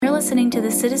listening to the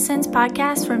Citizens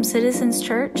Podcast from Citizens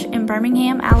Church in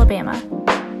Birmingham, Alabama.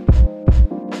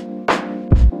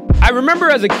 I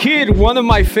remember as a kid, one of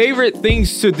my favorite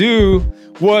things to do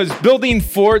was building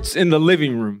forts in the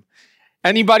living room.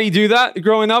 Anybody do that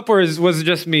growing up, or was it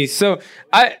just me? So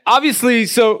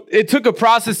it took a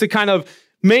process to kind of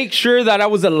make sure that I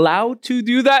was allowed to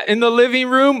do that in the living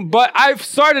room. But I've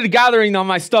started gathering on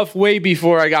my stuff way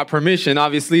before I got permission,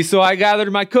 obviously. So I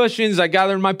gathered my cushions, I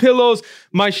gathered my pillows,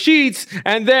 my sheets.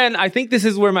 And then I think this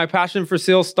is where my passion for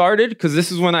sales started, because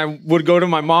this is when I would go to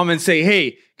my mom and say,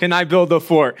 hey, can I build a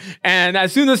fort? And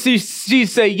as soon as she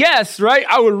say yes, right,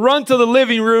 I would run to the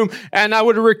living room and I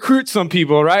would recruit some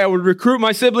people, right? I would recruit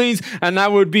my siblings and I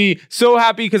would be so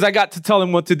happy because I got to tell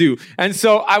them what to do. And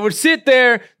so I would sit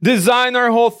there, design our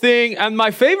whole thing. And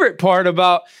my favorite part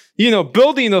about,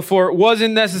 building the fort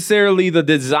wasn't necessarily the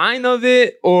design of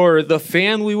it or the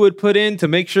fan we would put in to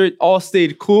make sure it all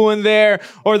stayed cool in there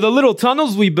or the little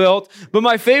tunnels we built. But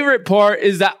my favorite part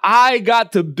is that I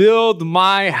got to build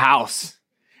my house.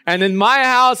 And in my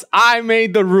house, I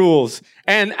made the rules.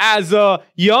 And as a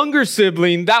younger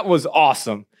sibling, that was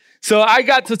awesome. So I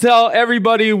got to tell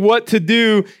everybody what to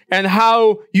do and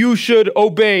how you should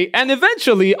obey. And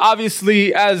eventually,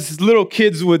 obviously, as little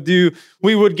kids would do,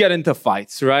 we would get into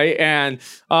fights, right? And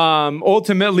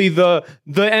ultimately, the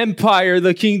empire,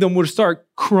 the kingdom would start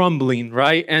crumbling,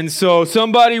 right? And so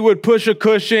somebody would push a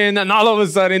cushion and all of a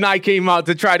sudden I came out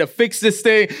to try to fix this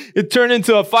thing. It turned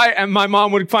into a fight and my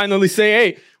mom would finally say,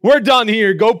 hey, we're done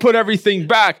here. Go put everything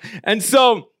back. And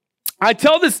so I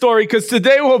tell this story because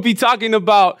today we'll be talking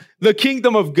about the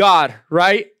kingdom of God,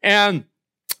 right? And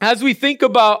as we think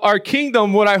about our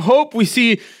kingdom, what I hope we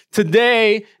see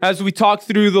today as we talk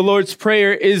through the Lord's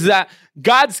Prayer is that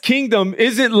God's kingdom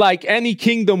isn't like any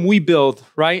kingdom we build,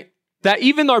 right? That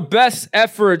even our best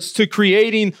efforts to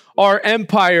creating our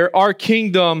empire, our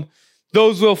kingdom,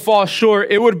 those will fall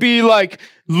short. It would be like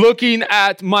looking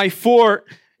at my fort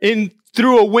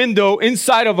through a window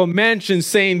inside of a mansion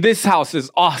saying, this house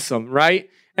is awesome, right?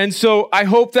 And so I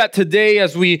hope that today,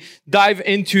 as we dive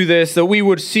into this, that we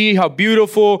would see how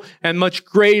beautiful and much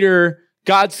greater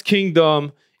God's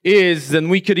kingdom is than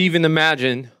we could even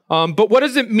imagine. But what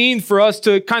does it mean for us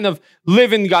to kind of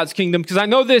live in God's kingdom? Because I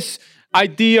know this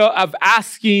idea of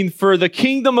asking for the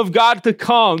kingdom of God to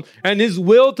come and his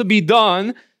will to be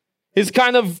done is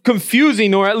kind of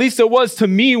confusing, or at least it was to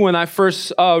me when I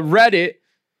first read it.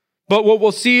 But what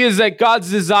we'll see is that God's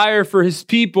desire for his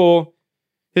people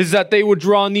is that they would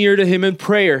draw near to him in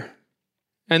prayer.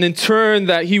 And in turn,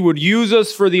 that he would use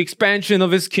us for the expansion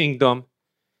of his kingdom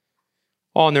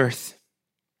on earth.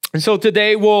 And so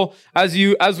today as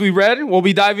we read, we'll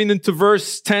be diving into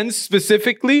verse 10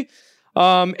 specifically.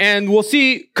 And we'll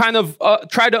see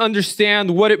try to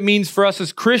understand what it means for us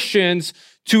as Christians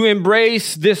to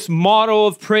embrace this model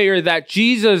of prayer that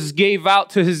Jesus gave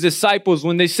out to his disciples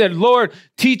when they said, Lord,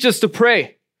 teach us to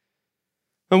pray.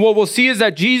 And what we'll see is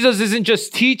that Jesus isn't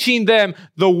just teaching them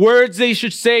the words they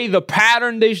should say, the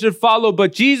pattern they should follow,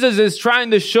 but Jesus is trying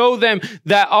to show them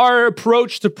that our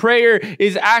approach to prayer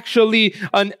is actually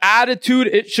an attitude.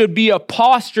 It should be a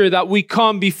posture that we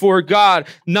come before God,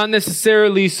 not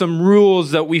necessarily some rules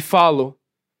that we follow.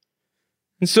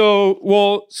 And so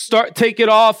we'll take it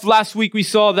off. Last week we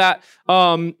saw that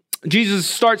Jesus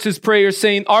starts his prayer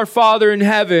saying, Our Father in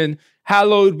heaven,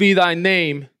 hallowed be thy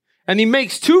name. And he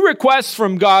makes two requests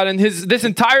from God, and this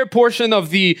entire portion of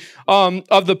the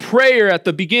prayer at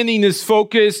the beginning is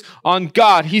focused on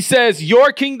God. He says,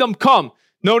 your kingdom come.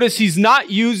 Notice he's not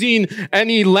using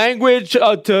any language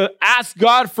to ask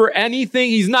God for anything.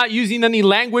 He's not using any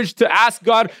language to ask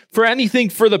God for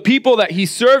anything for the people that he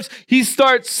serves. He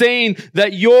starts saying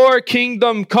that your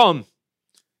kingdom come.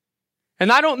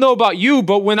 And I don't know about you,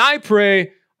 but when I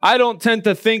pray, I don't tend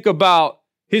to think about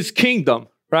his kingdom,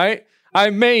 right? I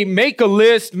may make a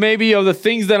list maybe of the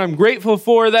things that I'm grateful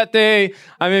for that day.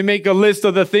 I may make a list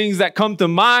of the things that come to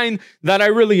mind that I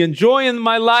really enjoy in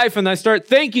my life. And I start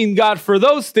thanking God for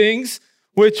those things,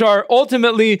 which are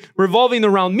ultimately revolving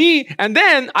around me. And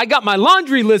then I got my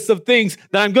laundry list of things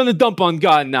that I'm going to dump on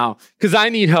God now because I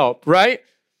need help, right?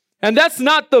 And that's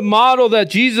not the model that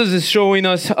Jesus is showing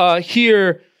us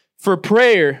here for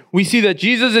prayer. We see that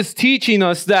Jesus is teaching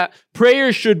us that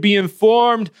prayer should be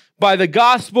informed by the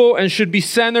gospel and should be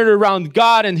centered around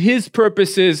God and his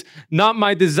purposes, not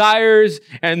my desires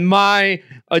and my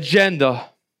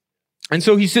agenda. And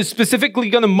so he's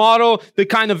specifically going to model the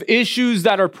kind of issues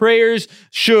that our prayers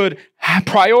should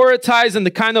prioritize and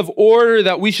the kind of order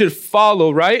that we should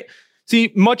follow, right?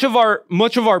 See, much of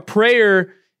our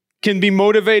prayer can be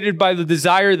motivated by the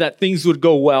desire that things would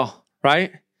go well,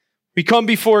 right? We come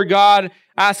before God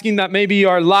asking that maybe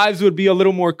our lives would be a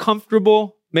little more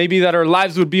comfortable, maybe that our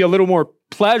lives would be a little more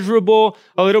pleasurable,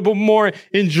 a little bit more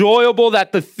enjoyable,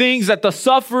 that the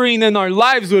suffering in our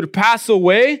lives would pass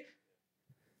away.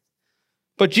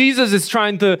 But Jesus is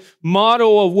trying to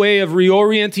model a way of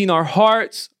reorienting our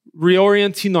hearts,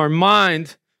 reorienting our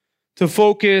mind to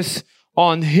focus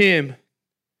on Him.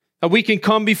 That we can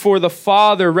come before the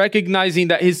Father recognizing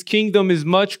that His kingdom is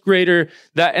much greater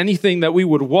than anything that we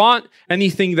would want,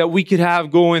 anything that we could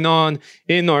have going on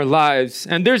in our lives.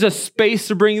 And there's a space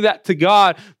to bring that to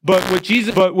God. But what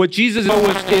Jesus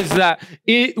knows is that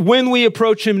when we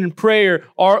approach Him in prayer,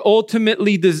 our ultimate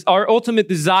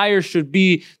desire should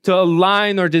be to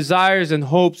align our desires and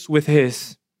hopes with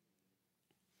His.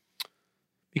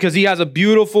 Because He has a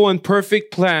beautiful and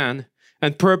perfect plan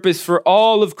and purpose for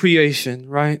all of creation,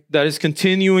 right? That is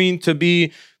continuing to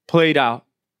be played out.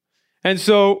 And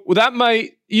so that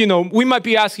might, we might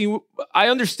be asking, I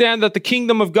understand that the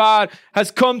kingdom of God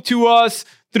has come to us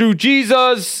through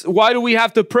Jesus. Why do we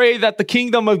have to pray that the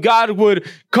kingdom of God would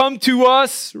come to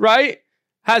us, right?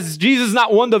 Has Jesus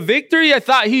not won the victory? I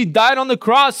thought He died on the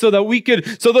cross so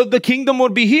that the kingdom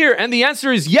would be here. And the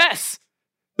answer is yes,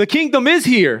 the kingdom is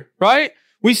here, right?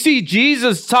 We see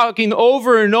Jesus talking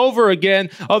over and over again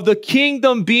of the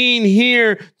kingdom being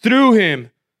here through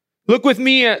Him. Look with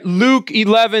me at Luke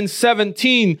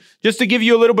 11:17. Just to give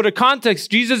you a little bit of context,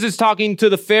 Jesus is talking to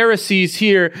the Pharisees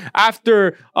here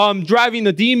after driving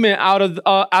the demon out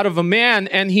of a man,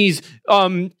 and He's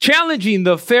challenging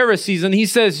the Pharisees. And He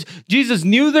says, Jesus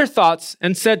knew their thoughts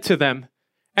and said to them,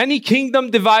 any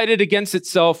kingdom divided against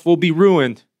itself will be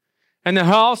ruined, and a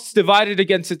house divided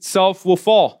against itself will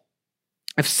fall.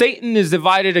 If Satan is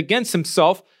divided against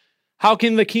himself, how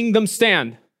can the kingdom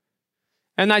stand?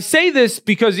 And I say this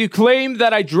because you claim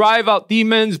that I drive out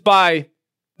demons by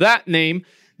that name.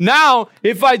 Now,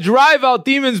 if I drive out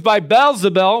demons by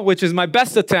Beelzebul, which is my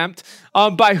best attempt,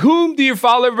 by whom do your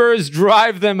followers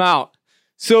drive them out?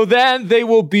 So then they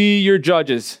will be your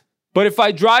judges. But if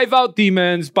I drive out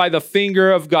demons by the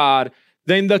finger of God,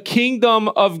 then the kingdom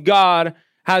of God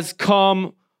has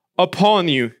come upon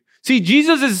you. See,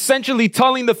 Jesus is essentially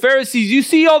telling the Pharisees, you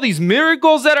see all these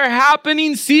miracles that are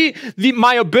happening? See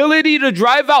my ability to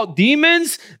drive out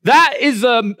demons? That is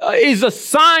a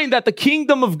sign that the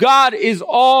kingdom of God is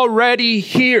already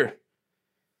here.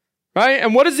 Right?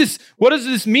 And what does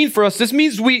this mean for us? This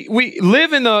means we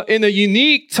live in a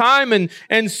unique time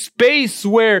and space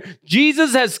where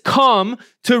Jesus has come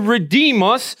to redeem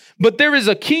us, but there is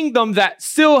a kingdom that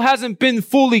still hasn't been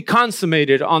fully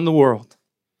consummated on the world.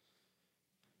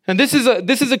 And this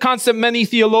is a concept many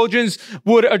theologians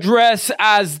would address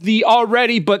as the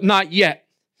already but not yet,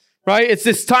 right? It's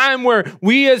this time where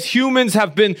we as humans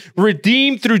have been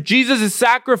redeemed through Jesus'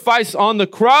 sacrifice on the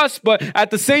cross, but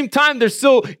at the same time, there's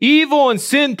still evil and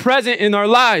sin present in our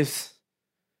lives.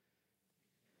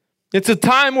 It's a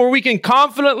time where we can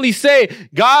confidently say,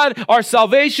 God, our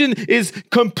salvation is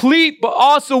complete, but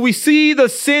also we see the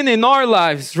sin in our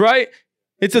lives, right?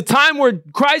 It's a time where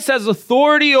Christ has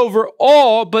authority over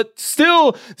all, but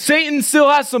still, Satan still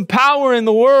has some power in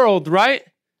the world, right?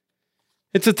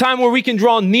 It's a time where we can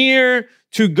draw near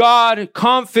to God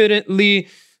confidently,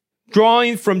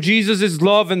 drawing from Jesus'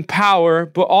 love and power,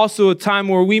 but also a time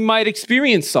where we might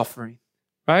experience suffering,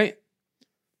 right?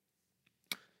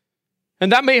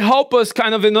 And that may help us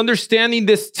kind of in understanding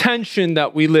this tension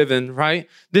that we live in, right?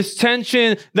 This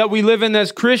tension that we live in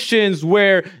as Christians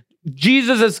where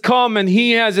Jesus has come and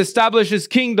He has established His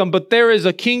kingdom, but there is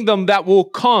a kingdom that will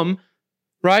come,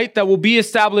 right? That will be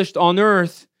established on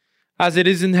earth as it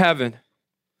is in heaven.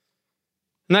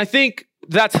 And I think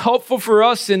that's helpful for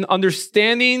us in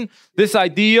understanding this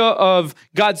idea of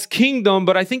God's kingdom,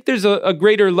 but I think there's a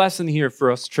greater lesson here for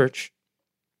us, church.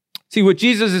 See, what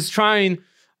Jesus is trying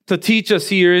to teach us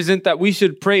here isn't that we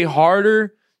should pray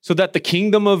harder so that the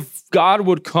kingdom of God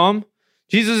would come.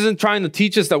 Jesus isn't trying to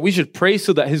teach us that we should pray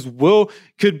so that His will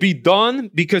could be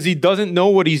done because He doesn't know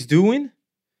what He's doing.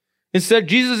 Instead,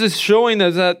 Jesus is showing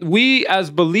us that we as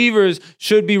believers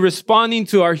should be responding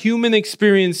to our human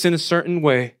experience in a certain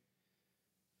way.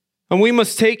 And we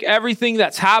must take everything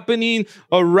that's happening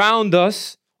around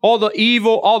us, all the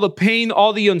evil, all the pain,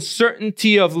 all the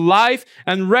uncertainty of life,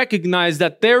 and recognize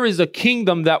that there is a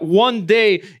kingdom that one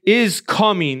day is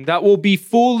coming that will be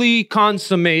fully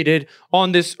consummated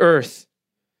on this earth,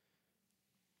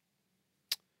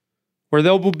 where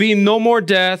there will be no more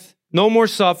death, no more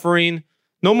suffering,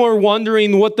 no more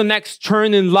wondering what the next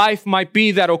turn in life might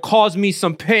be that'll cause me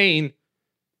some pain,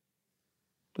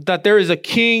 but that there is a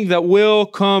king that will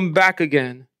come back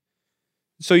again.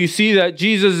 So you see that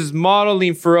Jesus is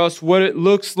modeling for us what it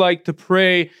looks like to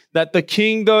pray that the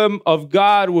kingdom of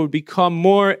God will become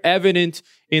more evident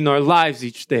in our lives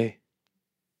each day.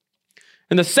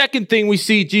 And the second thing we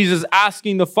see Jesus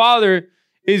asking the Father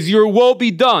is, your will be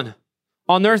done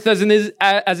on earth as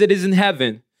it is in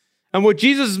heaven. And what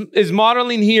Jesus is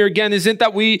modeling here, again, isn't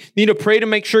that we need to pray to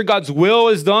make sure God's will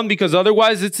is done because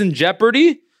otherwise it's in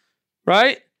jeopardy,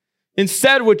 right?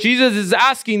 Instead, what Jesus is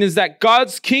asking is that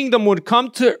God's kingdom would come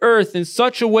to earth in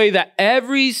such a way that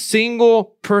every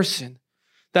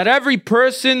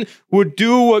person would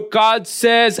do what God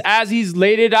says as he's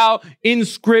laid it out in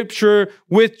Scripture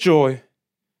with joy.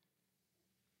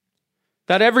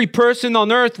 That every person on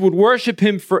earth would worship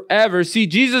him forever. See,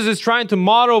 Jesus is trying to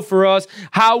model for us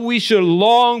how we should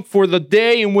long for the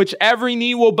day in which every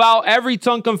knee will bow, every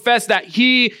tongue confess that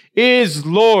he is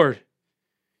Lord.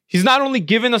 He's not only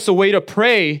giving us a way to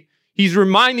pray, he's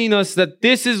reminding us that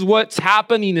this is what's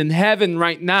happening in heaven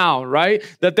right now, right?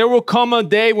 That there will come a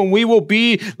day when we will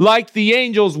be like the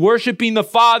angels, worshiping the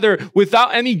Father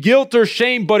without any guilt or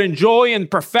shame, but in joy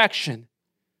and perfection.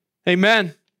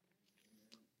 Amen.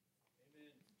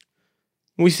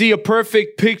 We see a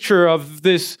perfect picture of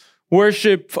this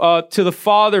worship to the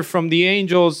Father from the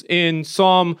angels in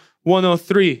Psalm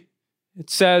 103. It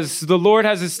says, the Lord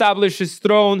has established his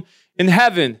throne in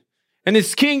heaven, and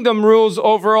his kingdom rules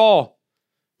over all.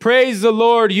 Praise the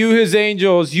Lord, you his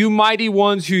angels, you mighty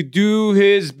ones who do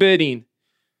his bidding,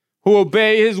 who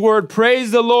obey his word.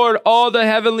 Praise the Lord, all the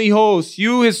heavenly hosts,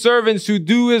 you his servants who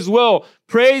do his will.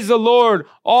 Praise the Lord,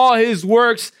 all his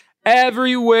works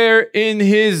everywhere in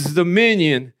his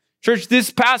dominion. Church,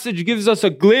 this passage gives us a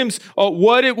glimpse of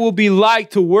what it will be like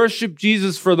to worship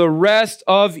Jesus for the rest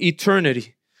of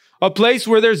eternity. A place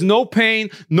where there's no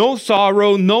pain, no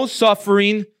sorrow, no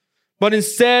suffering, but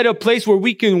instead a place where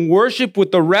we can worship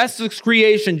with the rest of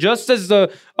creation, just as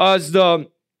the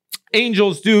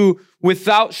angels do,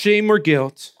 without shame or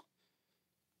guilt.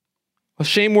 A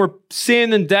shame where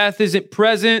sin and death isn't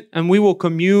present, and we will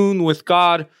commune with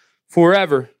God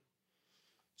forever.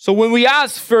 So when we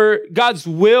ask for God's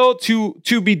will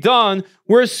to be done,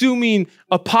 we're assuming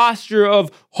a posture of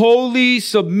holy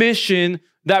submission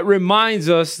that reminds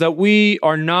us that we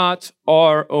are not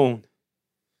our own.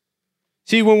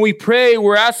 See, when we pray,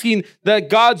 we're asking that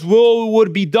God's will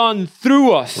would be done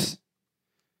through us.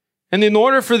 And in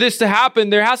order for this to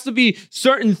happen, there has to be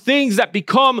certain things that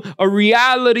become a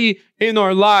reality in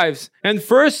our lives. And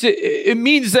first, it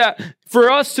means that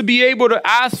for us to be able to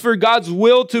ask for God's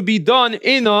will to be done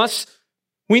in us,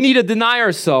 we need to deny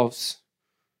ourselves.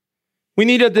 We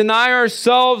need to deny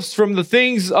ourselves from the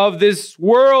things of this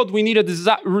world. We need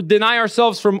to deny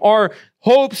ourselves from our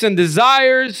hopes and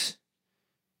desires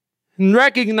and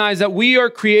recognize that we are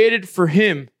created for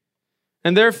him.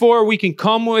 And therefore, we can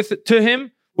come to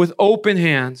him with open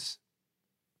hands,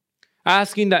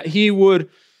 asking that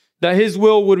his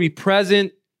will would be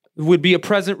present, would be a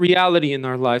present reality in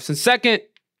our lives. And second,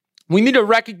 we need to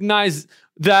recognize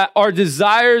that our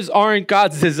desires aren't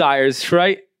God's desires,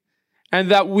 right?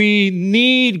 And that we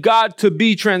need God to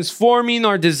be transforming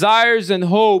our desires and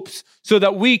hopes so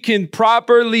that we can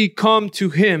properly come to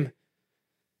him.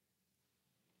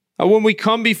 When we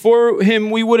come before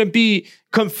him, we wouldn't be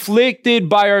conflicted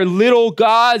by our little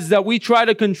gods that we try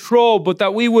to control, but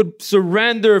that we would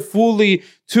surrender fully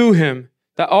to him,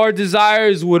 that our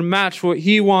desires would match what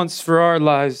he wants for our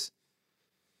lives.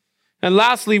 And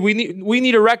lastly, we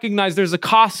need to recognize there's a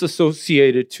cost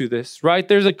associated to this, right?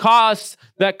 There's a cost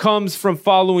that comes from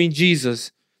following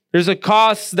Jesus. There's a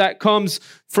cost that comes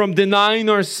from denying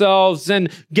ourselves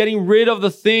and getting rid of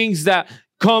the things that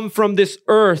come from this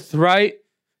earth, right?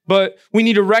 But we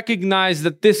need to recognize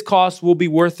that this cost will be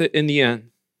worth it in the end.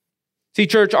 See,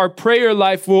 church, our prayer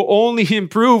life will only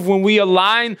improve when we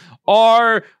align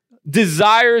our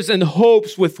desires and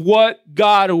hopes with what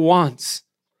God wants.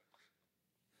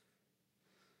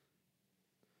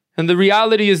 And the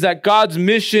reality is that God's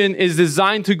mission is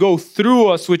designed to go through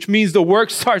us, which means the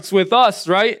work starts with us,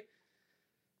 right?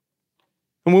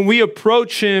 And when we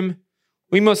approach him,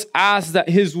 we must ask that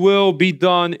his will be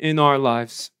done in our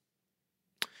lives.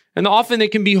 And often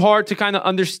it can be hard to kind of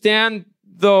understand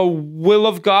the will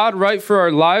of God, right, for our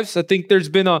lives. I think there's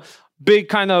been a big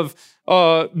kind of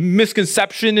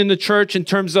misconception in the church in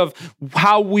terms of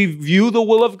how we view the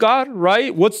will of God,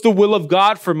 right? What's the will of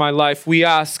God for my life? We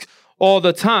ask all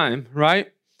the time,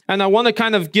 right? And I want to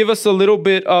kind of give us a little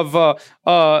bit of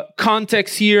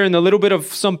context here and a little bit of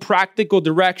some practical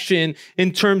direction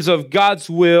in terms of God's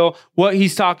will, what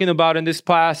he's talking about in this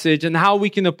passage, and how we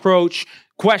can approach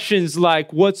questions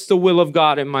like, what's the will of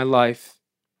God in my life?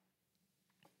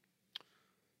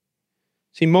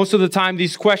 See, most of the time,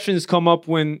 these questions come up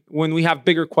when we have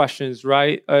bigger questions,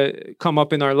 right? Come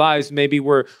up in our lives. Maybe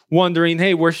we're wondering,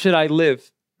 hey, where should I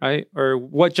live, right? Or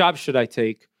what job should I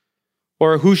take?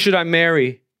 Or who should I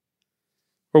marry?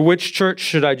 Or which church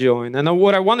should I join? And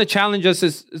what I want to challenge us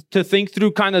is to think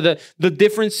through kind of the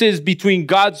differences between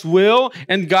God's will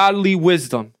and godly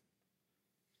wisdom.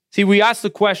 See, we ask the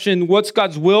question, what's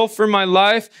God's will for my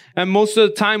life? And most of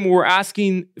the time we're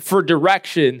asking for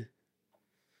direction.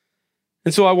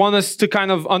 And so I want us to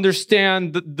kind of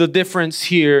understand the difference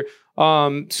here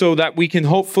so that we can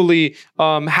hopefully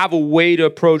have a way to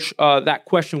approach that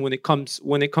question when it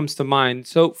comes to mind.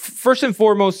 So first and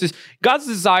foremost is God's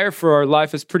desire for our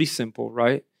life is pretty simple,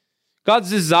 right? God's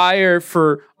desire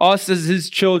for us as his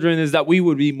children is that we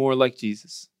would be more like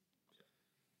Jesus.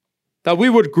 That we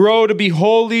would grow to be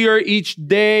holier each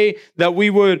day, that we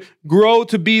would grow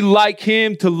to be like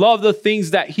him, to love the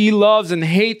things that he loves and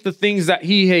hate the things that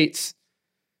he hates.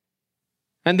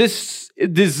 And this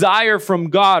desire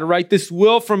from God, right? This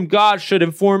will from God should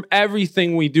inform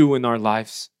everything we do in our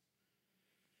lives.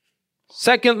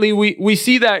 Secondly, we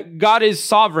see that God is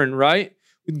sovereign, right?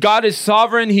 God is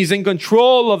sovereign. He's in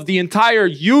control of the entire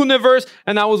universe.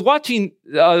 And I was watching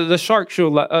the Shark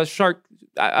show,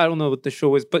 I don't know what the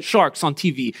show is, but sharks on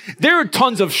TV. There are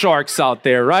tons of sharks out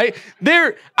there, right?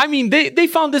 They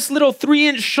found this little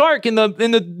 3-inch shark in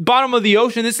the bottom of the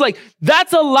ocean. It's like,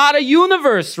 that's a lot of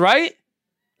universe, right?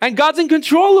 And God's in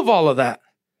control of all of that.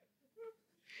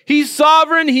 He's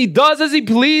sovereign. He does as he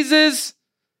pleases.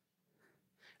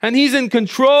 And he's in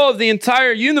control of the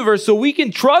entire universe, so we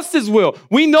can trust his will.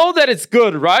 We know that it's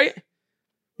good, right?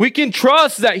 We can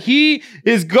trust that he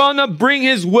is going to bring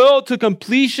his will to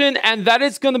completion and that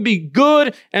it's going to be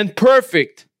good and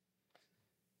perfect.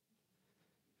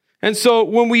 And so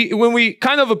when we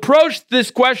kind of approach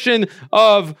this question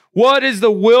of what is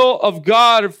the will of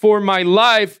God for my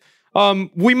life,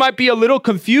 we might be a little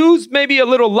confused, maybe a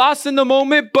little lost in the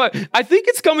moment, but I think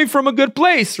it's coming from a good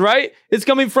place, right? It's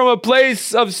coming from a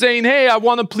place of saying, hey, I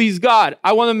want to please God.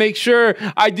 I want to make sure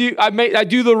I do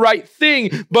the right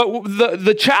thing. But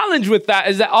the challenge with that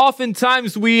is that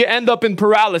oftentimes we end up in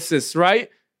paralysis, right?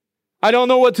 I don't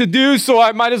know what to do, so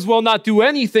I might as well not do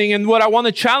anything. And what I want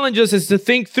to challenge us is to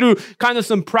think through kind of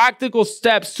some practical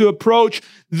steps to approach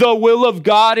the will of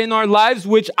God in our lives,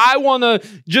 which I want to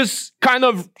just kind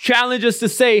of challenge us to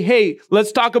say, hey,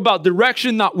 let's talk about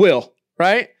direction, not will,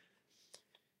 right?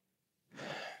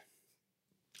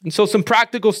 And so some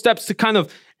practical steps to kind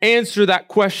of answer that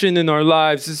question in our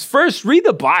lives is first, read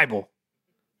the Bible.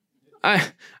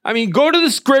 Go to the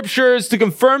scriptures to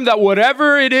confirm that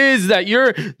whatever it is that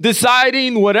you're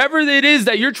deciding, whatever it is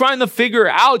that you're trying to figure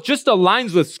out just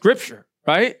aligns with scripture,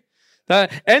 right?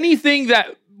 That anything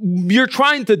that you're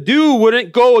trying to do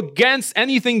wouldn't go against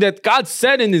anything that God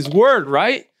said in his word,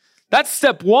 right? That's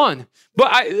step one.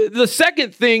 But the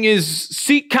second thing is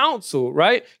seek counsel,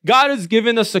 right? God has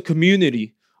given us a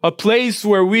community, a place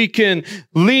where we can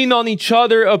lean on each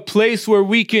other, a place where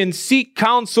we can seek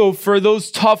counsel for those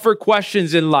tougher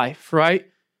questions in life, right?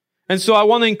 And so I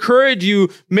want to encourage you,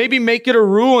 maybe make it a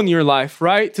rule in your life,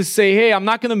 right? To say, hey, I'm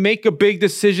not going to make a big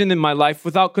decision in my life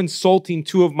without consulting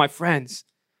 2 of my friends,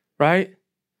 right?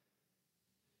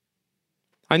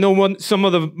 I know some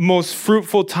of the most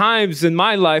fruitful times in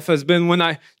my life has been when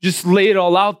I just lay it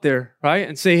all out there, right?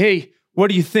 And say, hey, what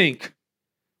do you think?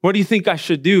 What do you think I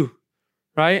should do?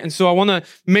 Right? And so I want to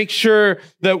make sure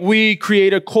that we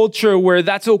create a culture where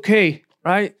that's okay,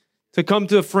 right? To come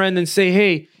to a friend and say,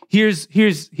 hey, here's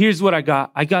what I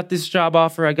got. I got this job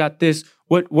offer. I got this.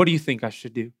 What do you think I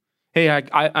should do? Hey,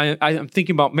 I'm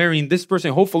thinking about marrying this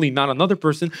person. Hopefully not another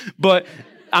person, but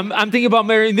I'm thinking about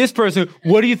marrying this person.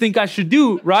 What do you think I should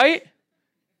do? Right?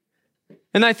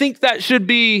 And I think that should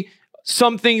be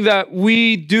something that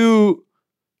we do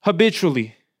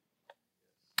habitually.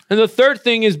 And the third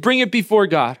thing is bring it before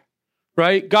God,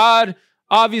 right? God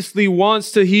obviously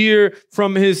wants to hear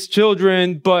from his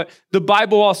children, but the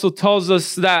Bible also tells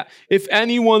us that if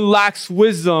anyone lacks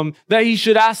wisdom, that he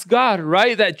should ask God,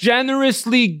 right? That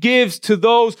generously gives to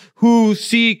those who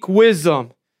seek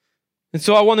wisdom. And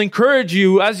so I want to encourage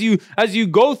you as you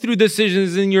go through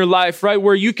decisions in your life, right?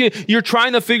 Where you're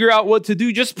trying to figure out what to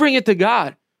do, just bring it to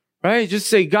God, right? Just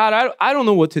say, God, I don't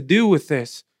know what to do with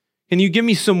this. Can you give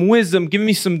me some wisdom? Give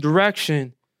me some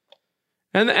direction.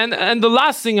 And the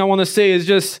last thing I want to say is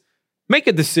just make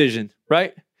a decision,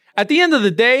 right? At the end of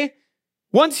the day,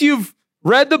 once you've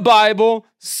read the Bible,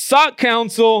 sought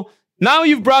counsel, now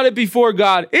you've brought it before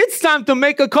God, it's time to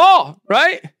make a call,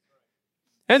 right?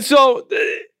 And so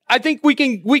I think we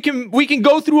can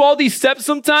go through all these steps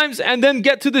sometimes and then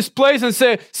get to this place and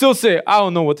still say, I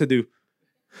don't know what to do.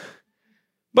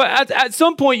 But at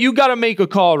some point, you got to make a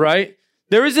call, right?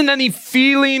 There isn't any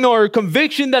feeling or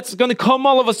conviction that's going to come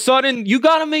all of a sudden. You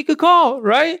got to make a call,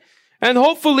 right? And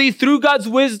hopefully through God's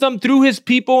wisdom, through his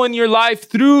people in your life,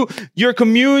 through your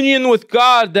communion with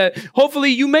God, that hopefully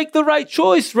you make the right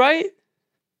choice, right?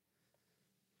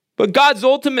 But God's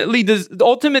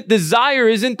ultimate desire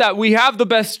isn't that we have the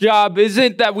best job,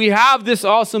 isn't that we have this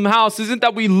awesome house, isn't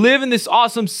that we live in this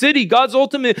awesome city. God's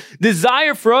ultimate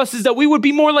desire for us is that we would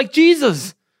be more like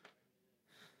Jesus.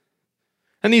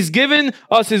 And he's given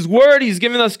us his word. He's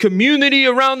given us community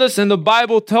around us. And the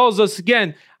Bible tells us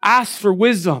again, ask for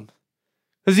wisdom.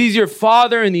 Because he's your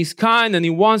father and he's kind and he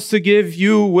wants to give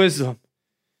you wisdom.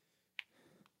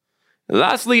 And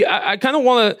lastly, I kind of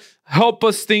want to help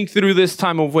us think through this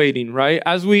time of waiting, right?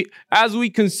 As we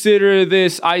consider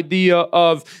this idea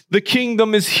of the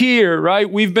kingdom is here, right?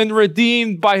 We've been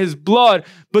redeemed by his blood,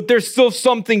 but there's still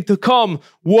something to come.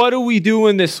 What do we do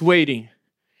in this waiting?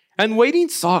 And waiting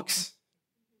sucks.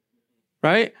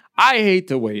 Right? I hate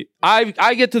to wait.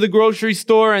 I get to the grocery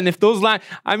store and if those lines,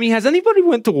 has anybody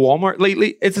went to Walmart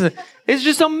lately? It's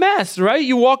just a mess, right?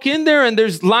 You walk in there and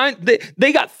there's line.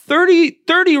 They got 30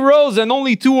 rows and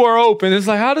only 2 are open. It's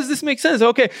like, how does this make sense?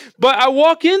 Okay. But I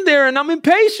walk in there and I'm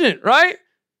impatient, right?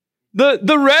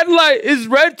 The red light is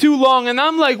red too long and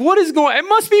I'm like, what is going on? It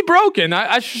must be broken.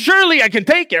 Surely I can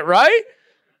take it, right?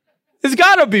 It's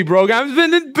gotta be broken.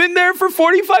 I've been there for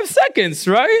 45 seconds,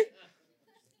 right?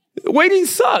 Waiting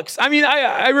sucks.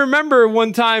 I remember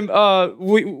one time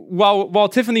while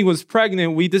Tiffany was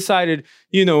pregnant, we decided,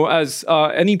 as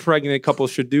any pregnant couple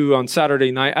should do on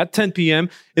Saturday night at 10 p.m.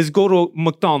 is go to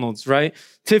McDonald's, right?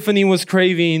 Tiffany was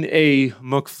craving a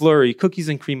McFlurry, cookies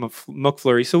and cream of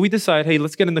McFlurry. So we decided, hey,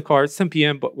 let's get in the car. It's 10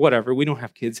 p.m., but whatever. We don't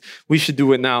have kids. We should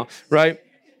do it now, right?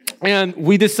 And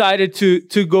we decided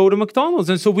to go to McDonald's.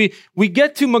 And so we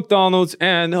get to McDonald's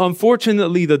and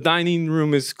unfortunately the dining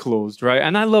room is closed, right?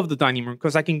 And I love the dining room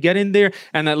because I can get in there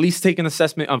and at least take an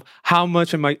assessment of how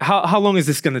long is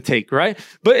this going to take, right?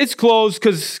 But it's closed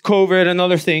because COVID and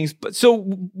other things. But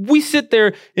so we sit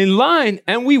there in line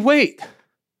and we wait.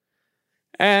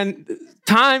 And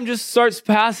time just starts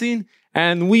passing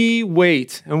and we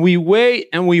wait and we wait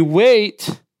and we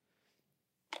wait.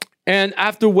 And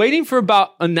after waiting for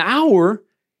about an hour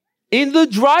in the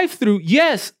drive-thru,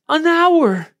 yes, an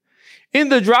hour in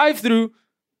the drive-thru,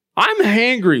 I'm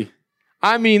hangry.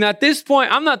 At this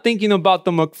point, I'm not thinking about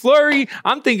the McFlurry.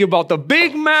 I'm thinking about the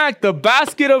Big Mac, the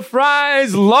basket of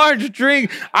fries, large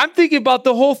drink. I'm thinking about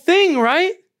the whole thing,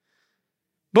 right?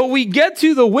 But we get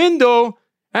to the window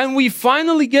and we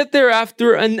finally get there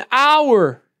after an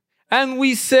hour and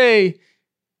we say,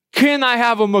 can I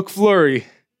have a McFlurry?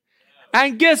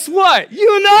 And guess what?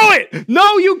 You know it.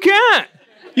 No, you can't.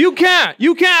 You can't.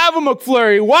 You can't have a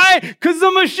McFlurry. Why? Because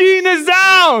the machine is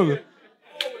down.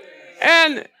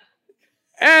 And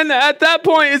at that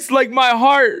point, it's like my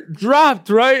heart dropped,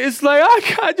 right? It's like,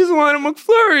 I just want a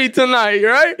McFlurry tonight,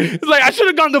 right? It's like, I should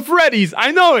have gone to Freddy's.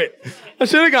 I know it. I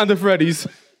should have gone to Freddy's.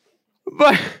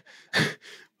 But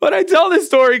I tell this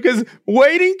story because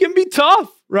waiting can be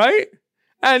tough, right?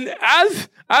 And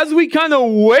as we kind of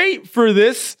wait for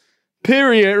this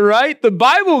period, right? The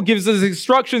Bible gives us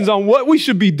instructions on what we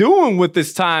should be doing with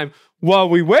this time while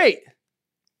we wait,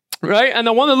 right? And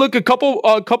I want to look a couple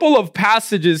of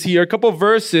passages here, a couple of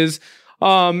verses.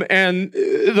 And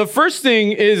the first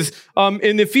thing is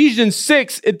in Ephesians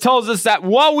 6, it tells us that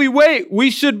while we wait, we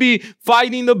should be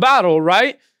fighting the battle,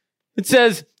 right? It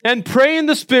says, and pray in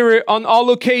the Spirit on all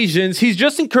occasions. He's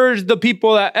just encouraged the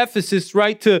people at Ephesus,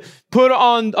 right, to put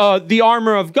on the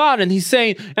armor of God. And he's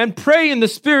saying, and pray in the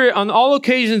Spirit on all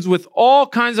occasions with all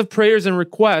kinds of prayers and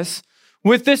requests.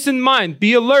 With this in mind,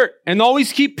 be alert and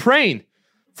always keep praying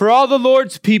for all the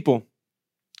Lord's people.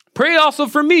 Pray also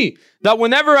for me, that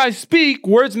whenever I speak,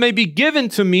 words may be given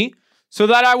to me, so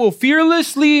that I will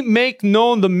fearlessly make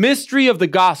known the mystery of the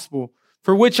gospel,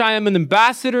 for which I am an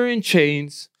ambassador in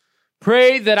chains.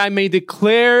 Pray that I may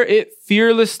declare it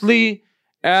fearlessly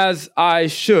as I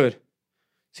should.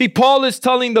 See, Paul is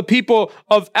telling the people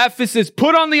of Ephesus,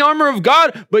 put on the armor of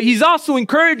God, but he's also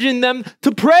encouraging them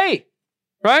to pray,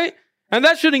 right? And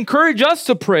that should encourage us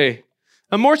to pray.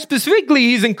 And more specifically,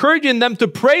 he's encouraging them to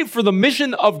pray for the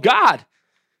mission of God.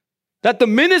 That the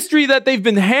ministry that they've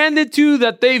been handed to,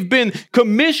 that they've been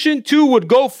commissioned to, would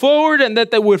go forward and that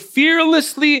they would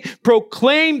fearlessly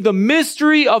proclaim the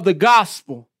mystery of the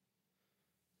gospel.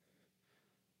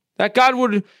 That God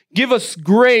would give us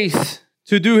grace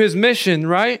to do his mission,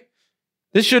 right?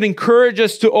 This should encourage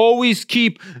us to always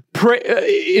keep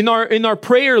in our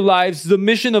prayer lives the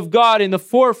mission of God in the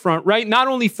forefront, right? Not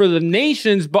only for the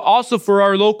nations, but also for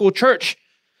our local church.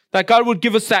 That God would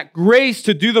give us that grace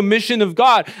to do the mission of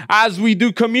God as we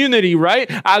do community, right?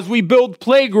 As we build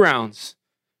playgrounds.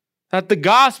 That the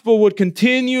gospel would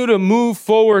continue to move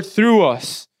forward through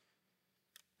us.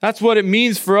 That's what it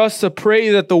means for us to pray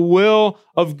that the will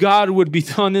of God would be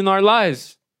done in our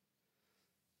lives.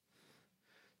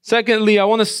 Secondly, I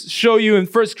want to show you in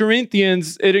 1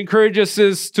 Corinthians, it encourages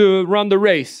us to run the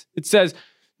race. It says,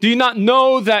 do you not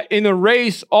know that in a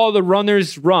race all the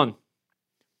runners run,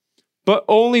 but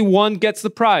only one gets the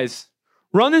prize?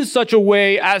 Run in such a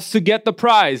way as to get the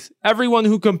prize. Everyone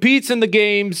who competes in the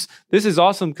games, this is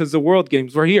awesome because the World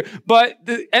Games were here, but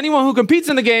anyone who competes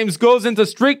in the games goes into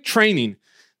strict training.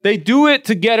 They do it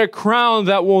to get a crown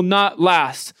that will not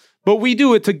last, but we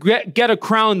do it to get a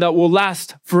crown that will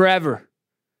last forever.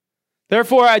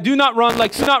 Therefore, I do not run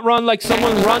like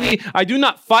someone running. I do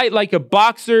not fight like a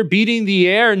boxer beating the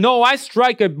air. No, I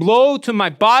strike a blow to my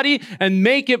body and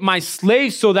make it my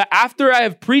slave so that after I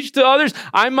have preached to others,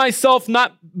 I myself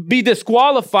not be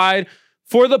disqualified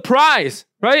for the prize.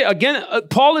 Right? Again,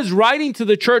 Paul is writing to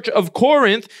the church of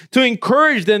Corinth to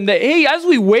encourage them that, hey, as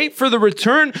we wait for the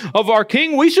return of our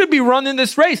King, we should be running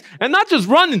this race. And not just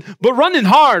running, but running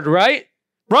hard, right?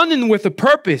 Running with a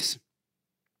purpose.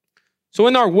 So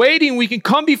in our waiting, we can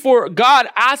come before God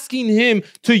asking Him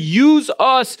to use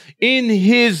us in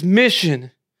His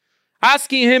mission.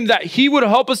 Asking Him that He would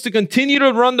help us to continue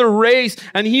to run the race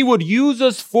and He would use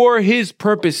us for His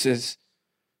purposes.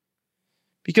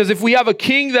 Because if we have a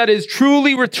King that is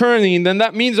truly returning, then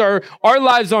that means our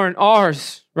lives aren't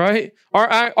ours, right?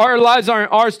 Our lives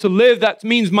aren't ours to live. That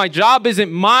means my job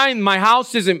isn't mine, my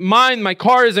house isn't mine, my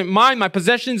car isn't mine, my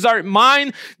possessions aren't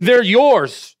mine, they're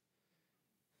yours.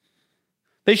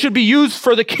 They should be used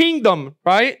for the kingdom,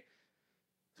 right?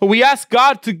 So we ask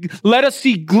God to let us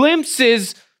see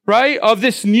glimpses, right, of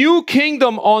this new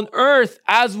kingdom on earth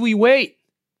as we wait.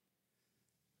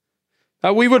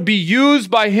 That we would be used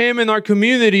by Him in our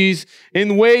communities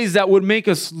in ways that would make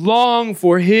us long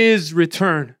for His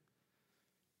return.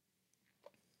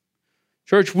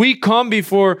 Church, we come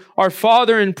before our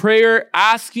Father in prayer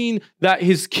asking that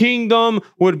His kingdom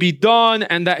would be done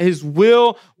and that His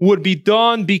will would be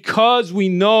done because we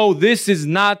know this is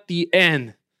not the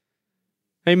end.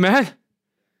 Amen?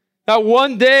 That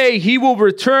one day He will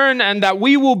return and that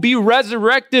we will be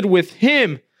resurrected with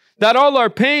Him. That all our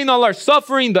pain, all our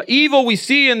suffering, the evil we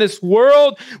see in this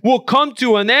world will come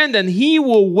to an end and He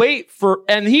will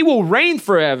He will reign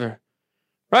forever.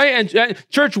 Right? And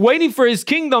church, waiting for His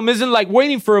kingdom isn't like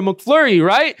waiting for a McFlurry,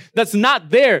 right? That's not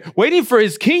there. Waiting for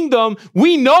His kingdom,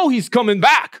 we know He's coming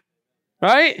back,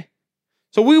 right?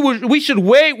 So we should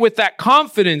wait with that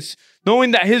confidence,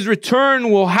 knowing that His return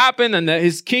will happen and that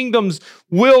His kingdoms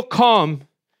will come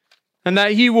and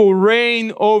that He will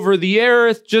reign over the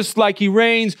earth just like He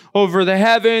reigns over the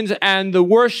heavens, and the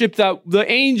worship that the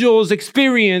angels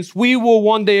experience, we will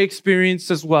one day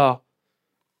experience as well.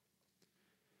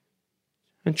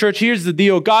 And church, here's the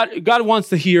deal. God wants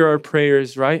to hear our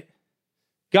prayers, right?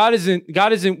 God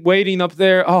isn't waiting up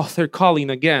there. Oh, they're calling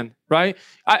again, right?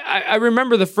 I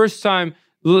remember the first time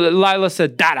Lila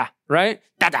said "dada," right?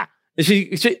 "Dada."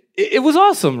 It was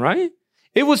awesome, right?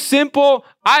 It was simple.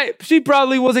 She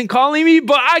probably wasn't calling me,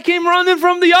 but I came running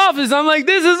from the office. I'm like,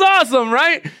 this is awesome,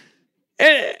 right?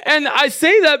 And I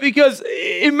say that because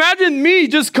imagine me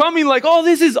just coming like, oh,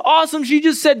 this is awesome. She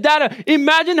just said "dada."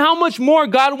 Imagine how much more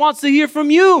God wants to hear from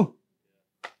you.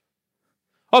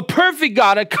 A perfect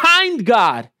God, a kind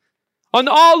God, an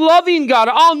all-loving God,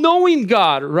 all-knowing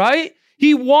God, right?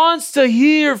 He wants to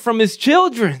hear from His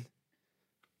children.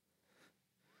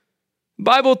 The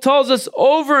Bible tells us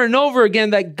over and over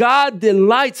again that God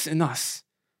delights in us,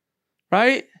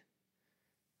 right?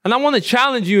 And I want to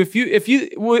challenge you,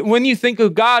 when you think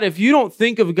of God, if you don't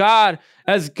think of God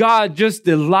as God just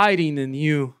delighting in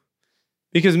you,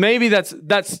 because maybe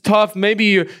that's tough.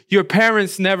 Maybe your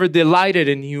parents never delighted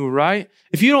in you, right?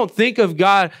 If you don't think of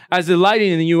God as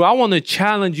delighting in you, I want to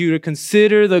challenge you to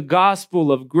consider the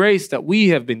gospel of grace that we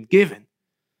have been given.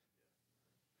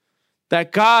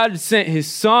 That God sent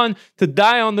His Son to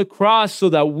die on the cross so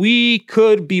that we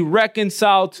could be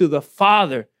reconciled to the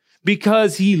Father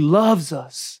because He loves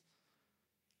us,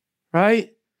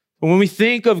 right? When we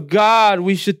think of God,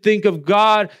 we should think of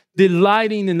God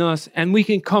delighting in us, and we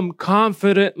can come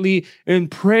confidently in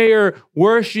prayer,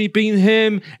 worshiping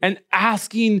Him and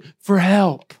asking for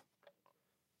help.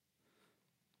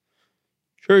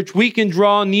 Church, we can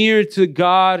draw near to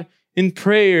God in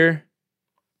prayer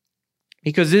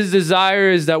because His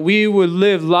desire is that we would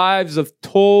live lives of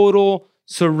total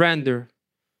surrender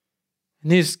in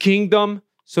His kingdom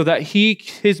so that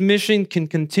His mission can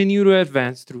continue to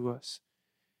advance through us.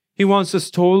 He wants us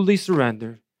totally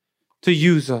surrendered. to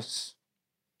use us.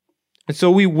 And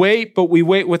so we wait, but we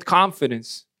wait with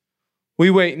confidence. We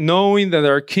wait knowing that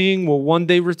our King will one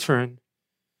day return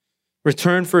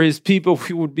for his people.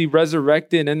 We would be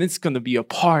resurrected, and it's going to be a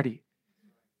party.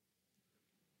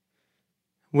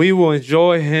 We will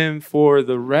enjoy him for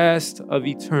the rest of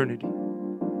eternity.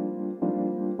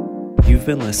 You've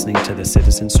been listening to the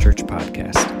Citizens Church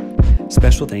podcast.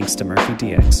 Special thanks to Murphy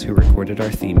DX, who recorded our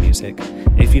theme music.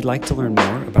 If you'd like to learn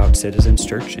more about Citizens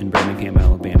Church in Birmingham,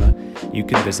 Alabama, you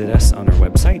can visit us on our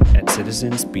website at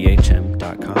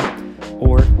citizensbhm.com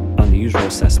or on the usual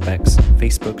suspects,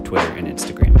 Facebook, Twitter, and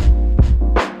Instagram.